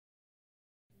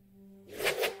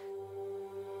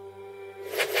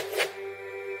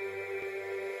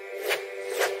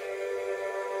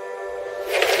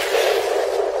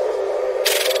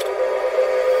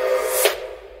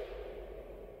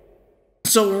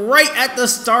So right at the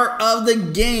start of the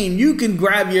game, you can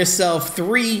grab yourself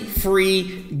 3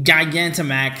 free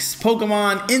Gigantamax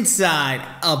Pokemon inside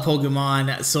a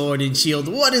Pokemon Sword and Shield.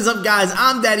 What is up, guys?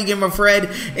 I'm Daddy Gamer Fred,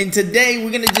 and today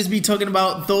we're gonna just be talking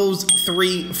about those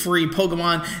 3 free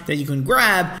Pokemon that you can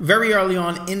grab very early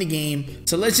on in the game.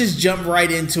 So let's just jump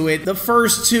right into it. The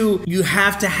first 2, you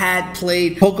have to have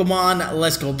played Pokemon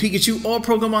Let's Go Pikachu or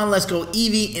Pokemon Let's Go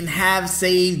Eevee and have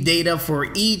saved data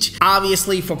for each.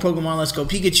 Obviously, for Pokemon Let's Go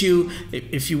Pikachu,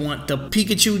 if you want the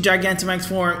Pikachu Gigantamax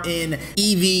form in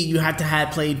Eevee, you have to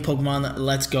have played Pokemon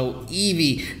Let's Go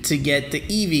Eevee to get the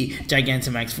Eevee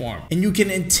Gigantamax form. And you can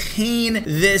attain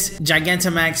this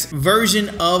Gigantamax version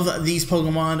of these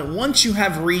Pokemon once you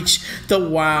have reached the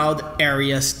Wild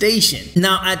Area Station.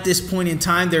 Now, at this point in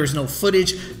time, there is no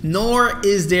footage, nor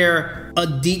is there a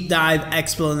deep dive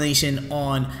explanation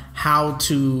on how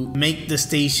to make the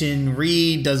station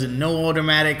read. Does it know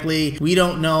automatically? We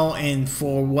don't know. And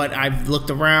for what I've looked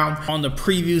around on the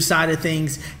preview side of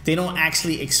things, they don't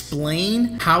actually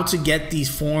explain how to get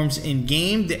these forms in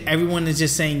game. Everyone is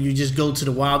just saying you just go to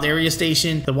the Wild Area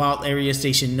Station. The Wild Area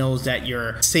Station knows that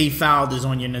your save file is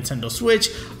on your Nintendo Switch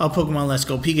of Pokemon Let's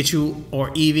Go Pikachu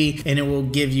or Eevee, and it will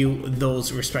give you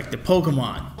those respective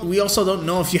Pokemon. We also don't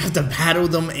know if you have to battle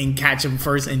them and catch them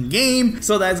first in game,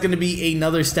 so that's going to be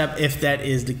another step if that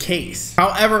is the case.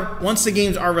 However, once the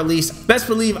games are released, best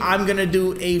believe I'm gonna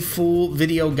do a full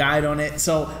video guide on it.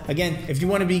 So again, if you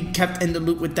want to be kept in the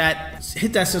loop with that,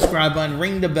 hit that subscribe button,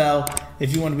 ring the bell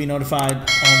if you want to be notified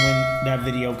on when that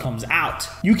video comes out.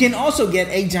 You can also get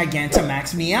a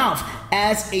Gigantamax Meowth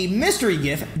as a mystery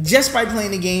gift just by playing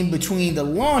the game between the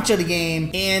launch of the game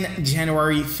and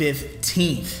January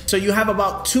 15th. So you have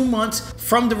about 2 months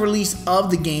from the release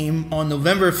of the game on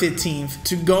November 15th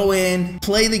to go in,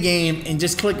 play the game, and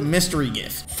just click mystery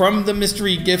gift. From the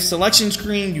mystery gift selection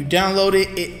screen, you download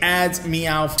it, it adds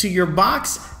Meowth to your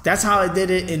box. That's how I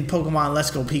did it in Pokemon Let's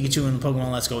Go Pikachu and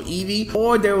Pokemon Let's Go Eevee.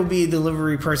 Or there will be a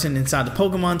delivery person inside the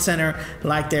Pokemon Center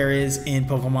like there is in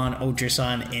Pokemon Ultra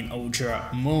Sun and Ultra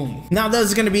Moon. Now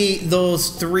there's going to be those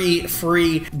 3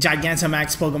 free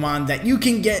Gigantamax Pokemon that you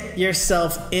can get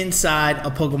yourself inside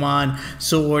a Pokemon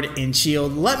Sword and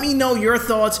Shield. Let me know your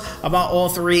thoughts about all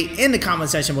 3 in the comment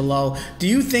section below. Do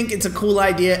you think it's a cool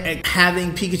idea at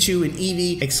having Pikachu and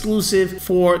Eevee exclusive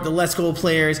for the Let's Go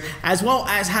players, as well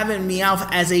as having Meowth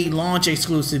as a launch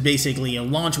exclusive, basically a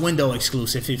launch window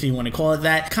exclusive if you want to call it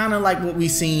that, kind of like what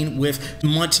we've seen with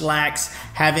Munchlax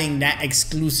having that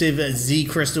exclusive Z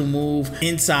Crystal move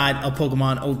inside of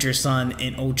Pokemon Ultra Sun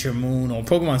and Ultra Moon, or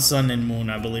Pokemon Sun and Moon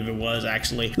I believe it was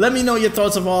actually. Let me know your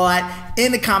thoughts of all that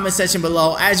in the comment section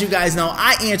below. As you guys know,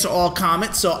 I answer all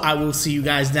comments, so I will see you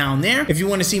guys down there. If you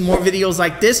want to see more videos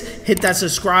like this, hit that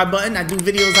subscribe button. I do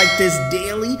videos like this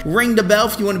daily. Ring the bell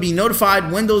if you want to be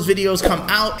notified when those videos come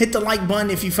out. Hit the like button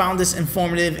if you found this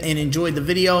informative and enjoyed the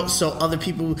video so other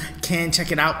people can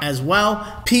check it out as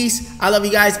well. Peace. I love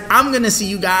you guys. I'm gonna see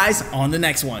you guys on the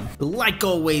next one. Like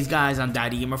always, guys, I'm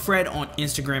Daddy Gamer Fred on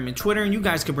Instagram and Twitter, and you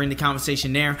guys can bring the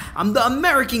conversation there. I'm the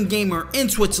American gamer in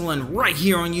Switzerland right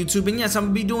here on YouTube, and yes, I'm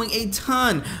gonna be doing a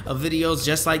ton of videos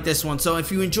just like this one. So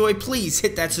if you enjoy, please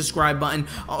hit that subscribe button.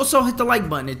 Also hit the like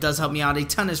button. It does help me out a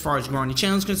ton as far as growing the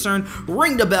channel is concerned.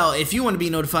 Ring the bell if you want to be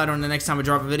notified on the next time I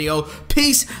drop a video.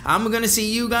 Peace. I'm gonna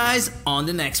see you guys on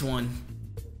the next one.